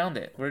know where they found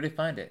it. Where did they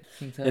find it?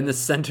 King Tut. In the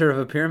center of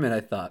a pyramid, I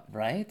thought.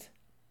 right.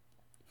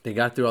 They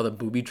got through all the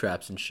booby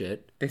traps and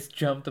shit. They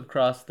jumped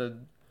across the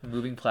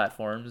moving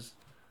platforms.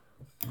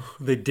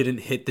 They didn't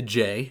hit the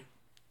J.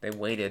 They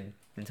waited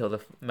until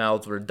the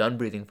mouths were done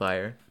breathing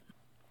fire.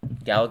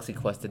 Galaxy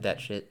quested that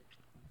shit.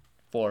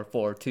 4,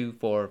 4, 2,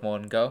 4,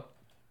 1, go.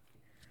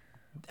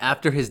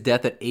 After his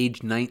death at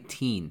age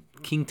 19.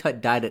 King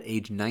Tut died at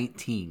age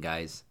 19,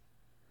 guys.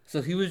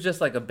 So he was just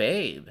like a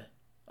babe.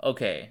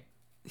 Okay.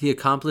 He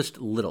accomplished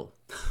little.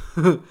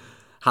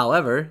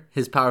 However,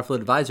 his powerful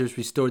advisors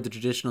restored the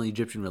traditional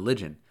Egyptian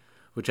religion,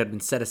 which had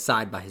been set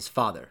aside by his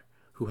father,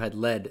 who had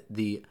led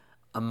the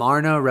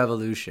Amarna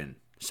Revolution.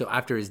 So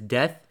after his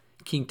death,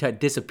 King Tut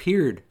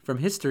disappeared from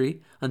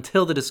history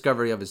until the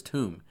discovery of his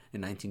tomb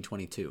in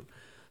 1922.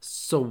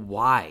 So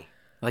why?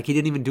 Like, he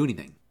didn't even do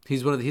anything.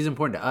 He's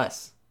important to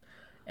us.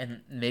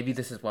 And maybe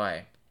this is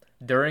why.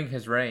 During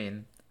his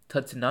reign,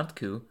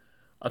 Tutsinatku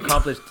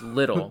accomplished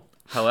little.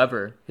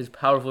 However, his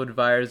powerful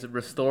advisors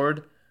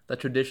restored the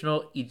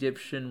traditional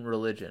Egyptian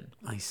religion.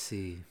 I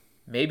see.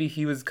 Maybe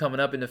he was coming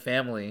up in a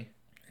family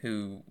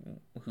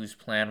whose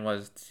plan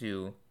was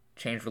to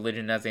change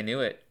religion as they knew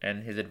it,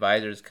 and his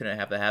advisors couldn't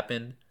have that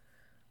happen.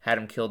 Had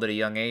him killed at a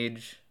young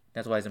age.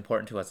 That's why it's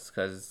important to us,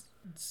 because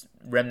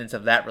remnants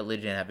of that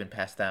religion have been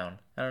passed down.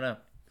 I don't know.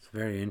 It's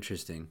very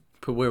interesting.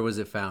 But where was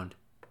it found?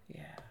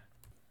 Yeah.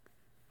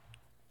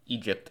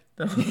 Egypt.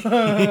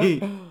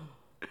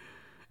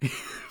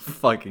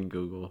 Fucking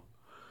Google.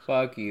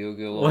 Fuck you,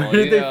 Google. Where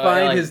did they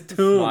find his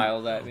tomb?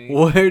 Smiled at me.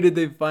 Where did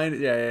they find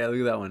it? Yeah, look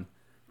at that one.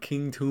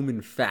 King Tomb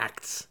and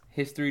Facts.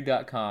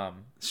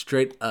 History.com.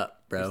 Straight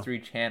up, bro.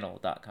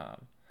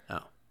 Historychannel.com. Oh.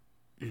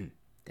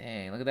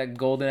 Dang, look at that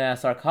golden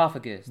ass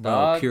sarcophagus, Bro,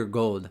 dog. pure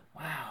gold.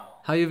 Wow.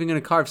 How are you even gonna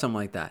carve something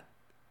like that?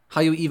 How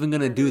are you even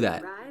gonna do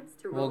that?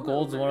 Well,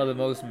 gold's one of the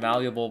most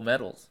malleable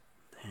metals.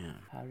 Damn.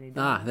 How did he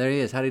die? Ah, there he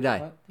is. How'd he die?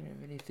 What? There are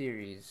many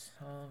theories.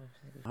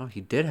 Oh,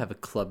 he did have a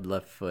clubbed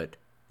left foot,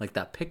 like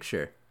that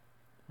picture.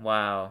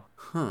 Wow.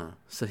 Huh.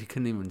 So he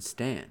couldn't even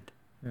stand.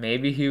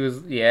 Maybe he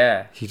was.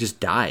 Yeah. He just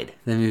died.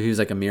 Then he was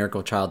like a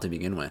miracle child to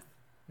begin with.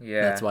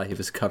 Yeah. That's why he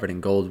was covered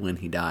in gold when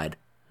he died.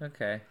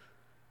 Okay.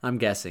 I'm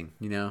guessing,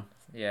 you know?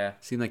 Yeah.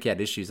 Seemed like he had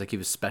issues, like he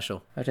was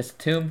special. Oh, just a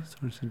tomb.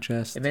 Sort of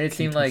suggest. It made it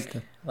seem like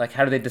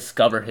how did they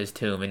discover his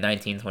tomb in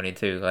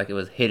 1922? Like it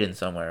was hidden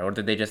somewhere, or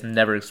did they just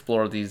never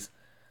explore these?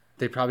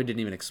 They probably didn't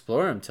even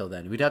explore him till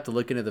then. We'd have to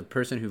look into the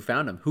person who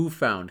found him. Who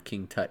found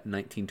King Tut in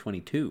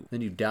 1922?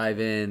 Then you dive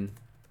in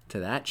to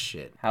that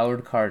shit.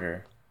 Howard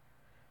Carter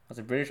was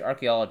a British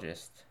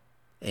archaeologist.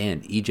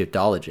 And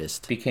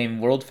Egyptologist. Became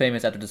world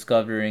famous after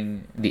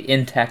discovering the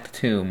intact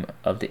tomb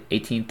of the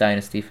 18th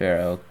dynasty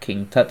pharaoh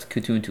King Tut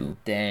Khutuntu.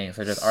 Dang,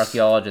 so just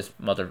archaeologist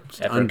mother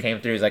effer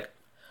came through. He's like,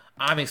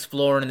 I'm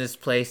exploring this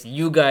place.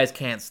 You guys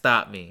can't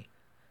stop me.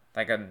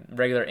 Like a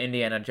regular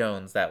Indiana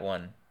Jones, that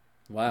one.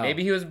 Wow.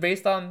 Maybe he was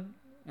based on...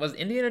 Was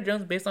Indiana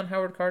Jones based on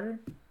Howard Carter?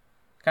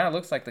 Kind of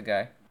looks like the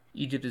guy.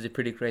 Egypt is a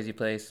pretty crazy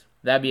place.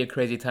 That'd be a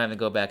crazy time to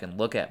go back and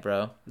look at,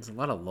 bro. There's a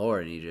lot of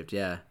lore in Egypt,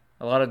 yeah.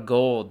 A lot of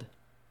gold.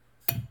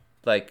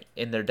 Like,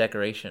 in their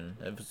decoration.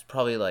 It was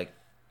probably, like...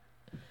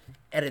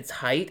 At its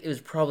height, it was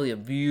probably a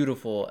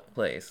beautiful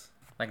place.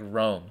 Like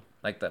Rome.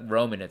 Like the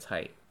Rome in its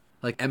height.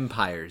 Like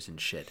empires and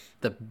shit.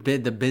 The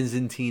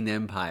Byzantine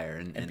Empire.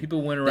 And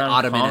people went the around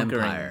Ottoman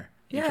conquering Empire.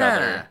 each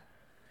other.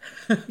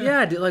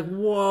 Yeah, dude, like,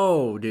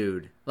 whoa,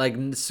 dude. Like,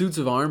 suits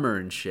of armor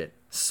and shit.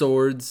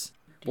 Swords.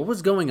 What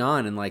was going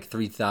on in, like,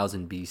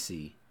 3000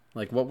 BC?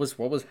 Like, what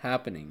was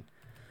happening?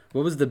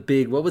 What was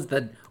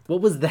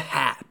the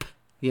hap?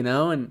 You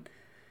know, and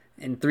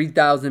in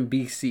 3000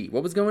 BC,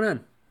 what was going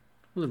on?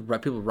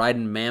 People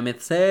riding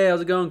mammoths. Hey,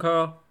 how's it going,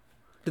 Carl?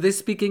 Did they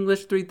speak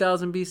English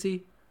 3000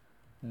 BC?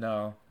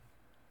 No.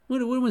 What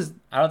was...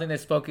 I don't think they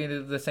spoke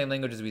the same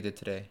language as we did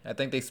today. I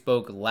think they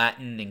spoke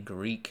Latin and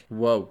Greek.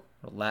 Whoa.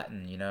 Or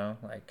Latin, you know?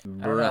 Like,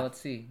 I don't know,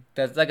 let's see.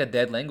 That's like a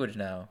dead language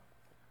now.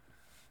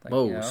 Like,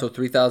 whoa, you know? so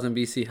 3000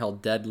 BC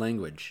held dead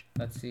language.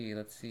 Let's see.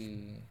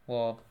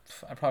 Well,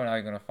 I'm probably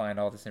not going to find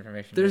all this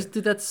information. Dude,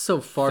 that's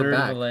so far Third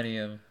back.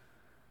 millennium.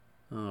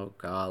 Oh,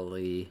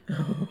 golly.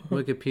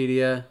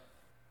 Wikipedia.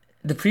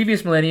 The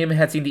previous millennium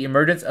had seen the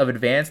emergence of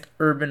advanced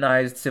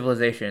urbanized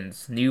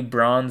civilizations, new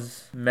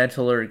bronze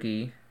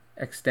metallurgy,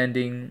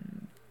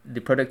 extending the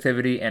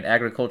productivity and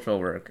agricultural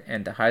work,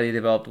 and the highly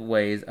developed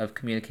ways of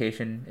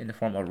communication in the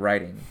form of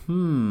writing.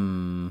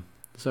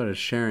 Started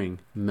sharing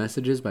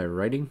messages by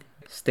writing.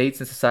 States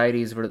and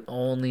societies were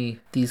only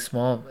these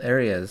small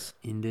areas.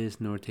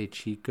 Indus, Norte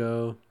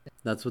Chico.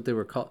 That's what they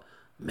were called.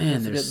 Man,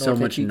 Let's there's get so Norte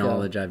much Chico.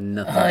 knowledge I've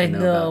nothing I to know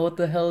know. about. What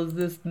the hell is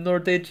this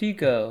Norte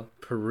Chico?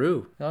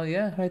 Peru. Oh,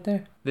 yeah, right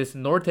there. This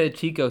Norte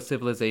Chico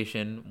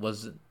civilization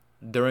was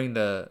during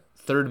the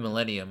third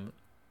millennium,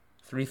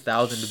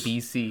 3000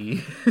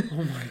 BC.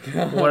 Oh my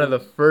god. One of the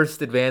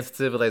first advanced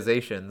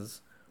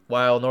civilizations,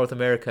 while North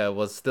America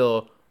was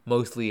still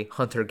mostly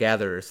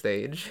hunter-gatherer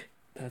stage.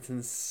 That's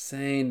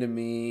insane to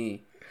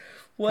me.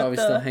 What Probably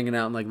the? still hanging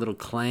out in like little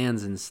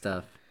clans and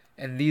stuff.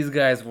 And these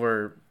guys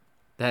were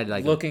They had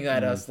like looking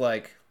at us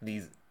like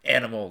these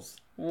animals.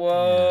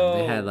 Whoa.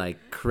 They had like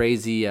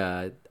crazy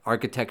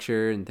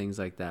architecture and things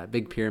like that.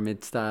 Big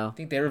pyramid style.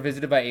 Think they were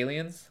visited by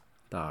aliens?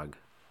 Dog.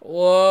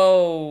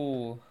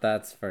 Whoa.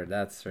 That's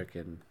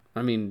freaking.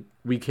 I mean,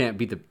 we can't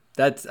beat the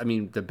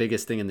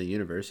biggest thing in the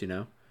universe, you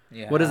know?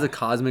 Yeah. What is the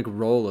cosmic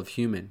role of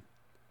human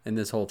in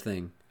this whole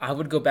thing? I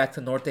would go back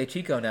to Norte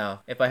Chico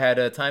now if I had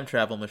a time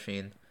travel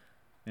machine.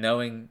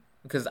 Knowing,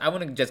 because I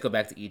wouldn't just go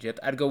back to Egypt.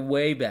 I'd go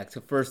way back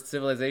to first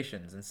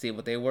civilizations and see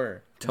what they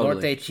were. Totally.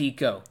 Norte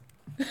Chico.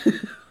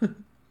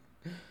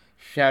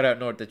 Shout out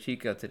Norte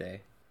Chico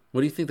today.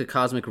 What do you think the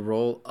cosmic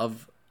role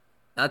of...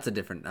 That's a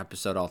different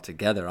episode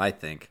altogether, I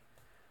think.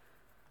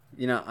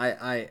 You know,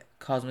 I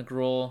Cosmic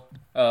role.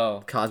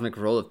 Oh. cosmic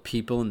role of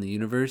people in the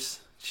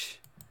universe?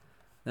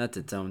 That's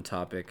its own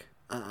topic.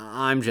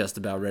 I'm just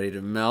about ready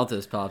to melt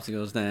this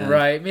popsicle stand.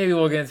 Right. Maybe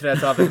we'll get into that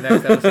topic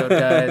next episode,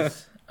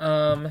 guys.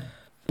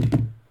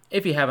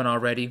 If you haven't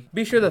already,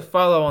 be sure to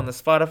follow on the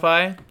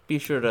Spotify. Be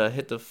sure to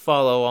hit the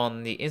follow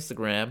on the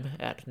Instagram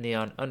at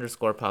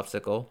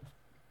neon_popsicle.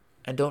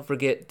 And don't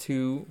forget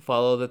to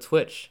follow the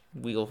Twitch.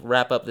 We'll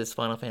wrap up this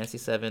Final Fantasy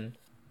VII.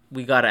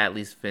 We gotta at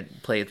least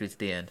play it through to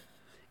the end.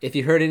 If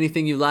you heard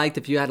anything you liked,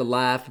 if you had a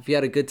laugh, if you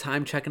had a good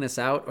time checking us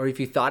out, or if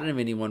you thought of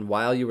anyone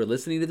while you were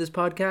listening to this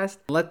podcast,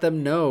 let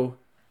them know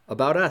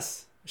about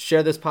us.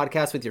 Share this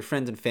podcast with your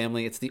friends and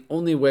family. It's the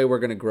only way we're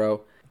going to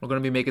grow. We're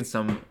gonna be making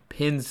some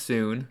pins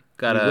soon.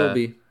 We will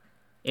be.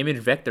 Image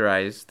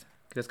vectorized.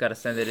 Just gotta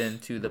send it in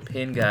to the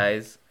pin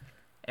guys.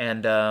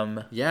 And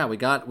Yeah, we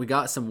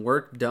got some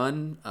work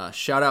done.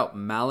 Shout out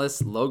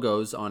Malice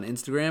Logos on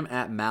Instagram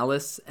at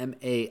Malice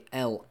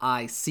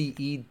MALICE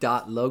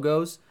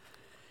 .logos.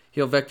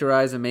 He'll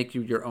vectorize and make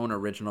you your own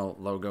original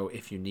logo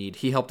if you need.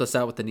 He helped us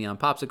out with the Neon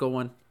Popsicle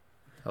one.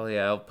 Oh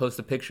yeah, I'll post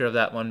a picture of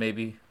that one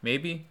maybe.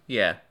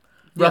 Yeah.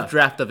 Rough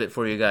draft of it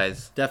for you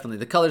guys. Definitely.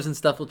 The colors and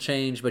stuff will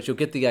change, but you'll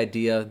get the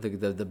idea,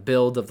 the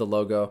build of the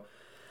logo.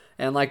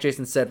 And like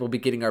Jason said, we'll be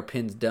getting our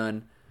pins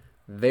done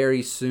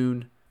very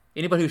soon.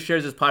 Anybody who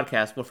shares this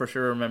podcast will for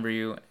sure remember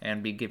you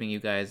and be giving you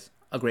guys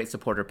a great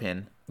supporter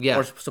pin. Yeah.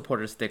 Or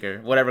supporter sticker,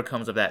 whatever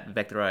comes of that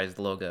vectorized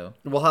logo.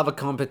 We'll have a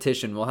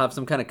competition. We'll have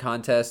some kind of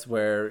contest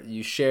where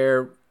you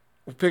share.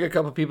 We'll pick a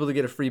couple people to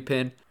get a free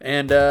pin.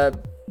 And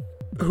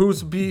who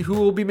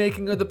will be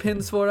making the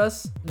pins for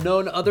us?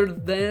 None other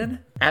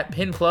than at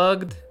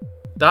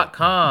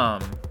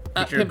pinplugged.com.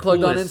 At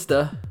Pinplugged on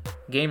Insta.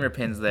 Gamer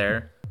pins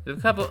there. There's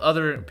a couple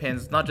other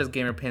pins, not just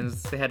gamer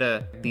pins. They had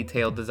a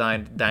detailed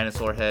designed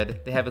dinosaur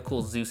head. They have a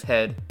cool Zeus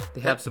head.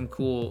 They have some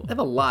cool. They have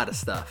a lot of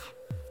stuff.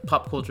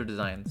 Pop culture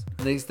designs.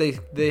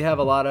 They have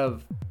a lot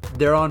of.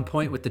 They're on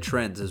point with the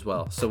trends as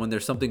well. So when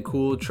there's something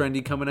cool,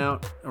 trendy coming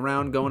out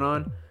around going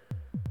on,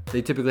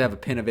 they typically have a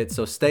pin of it.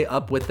 So stay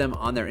up with them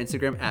on their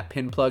Instagram at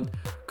Pinplugged.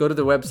 Go to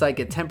their website,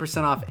 get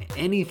 10% off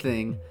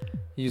anything.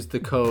 Use the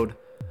code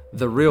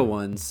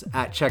TheRealOnes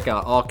at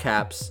checkout, all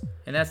caps.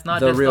 And that's not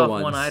just off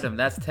one item.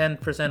 That's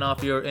 10%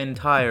 off your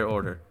entire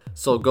order.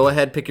 So go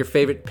ahead, pick your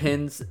favorite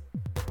pins,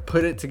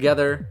 put it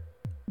together,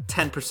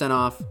 10%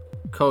 off,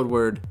 code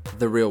word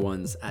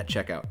TheRealOnes at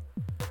checkout.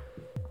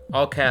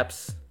 All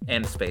caps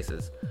and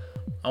spaces.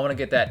 I want to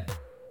get that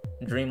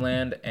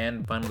Dreamland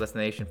and Final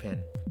Destination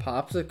pin.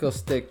 Popsicle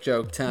stick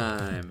joke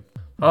time.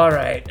 All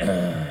right.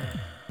 I'm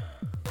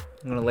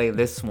going to lay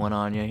this one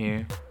on you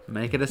here.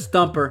 Make it a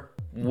stumper.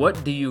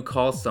 What do you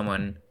call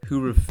someone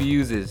who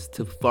refuses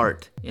to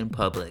fart in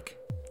public?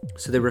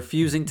 So they're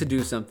refusing to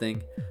do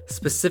something,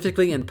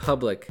 specifically in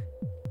public,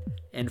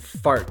 and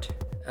fart.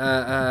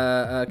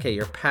 Okay,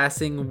 you're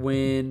passing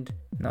wind.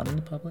 Not in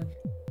the public?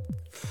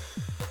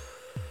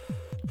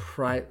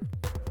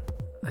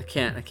 I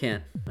can't.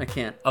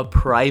 A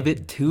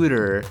private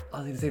tutor. I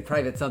was going to say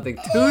private something.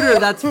 Tutor,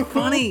 that's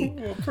funny.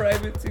 A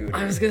private tutor.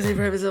 I was going to say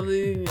private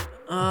something.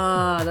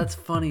 That's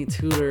funny,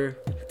 tutor.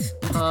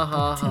 Ha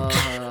ha ha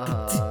ha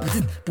ha.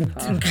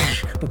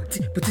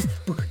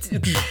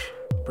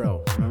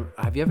 Bro,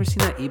 have you ever seen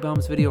that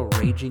E-Bombs video,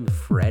 Raging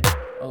Fred?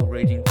 Oh,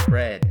 Raging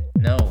Fred.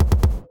 No.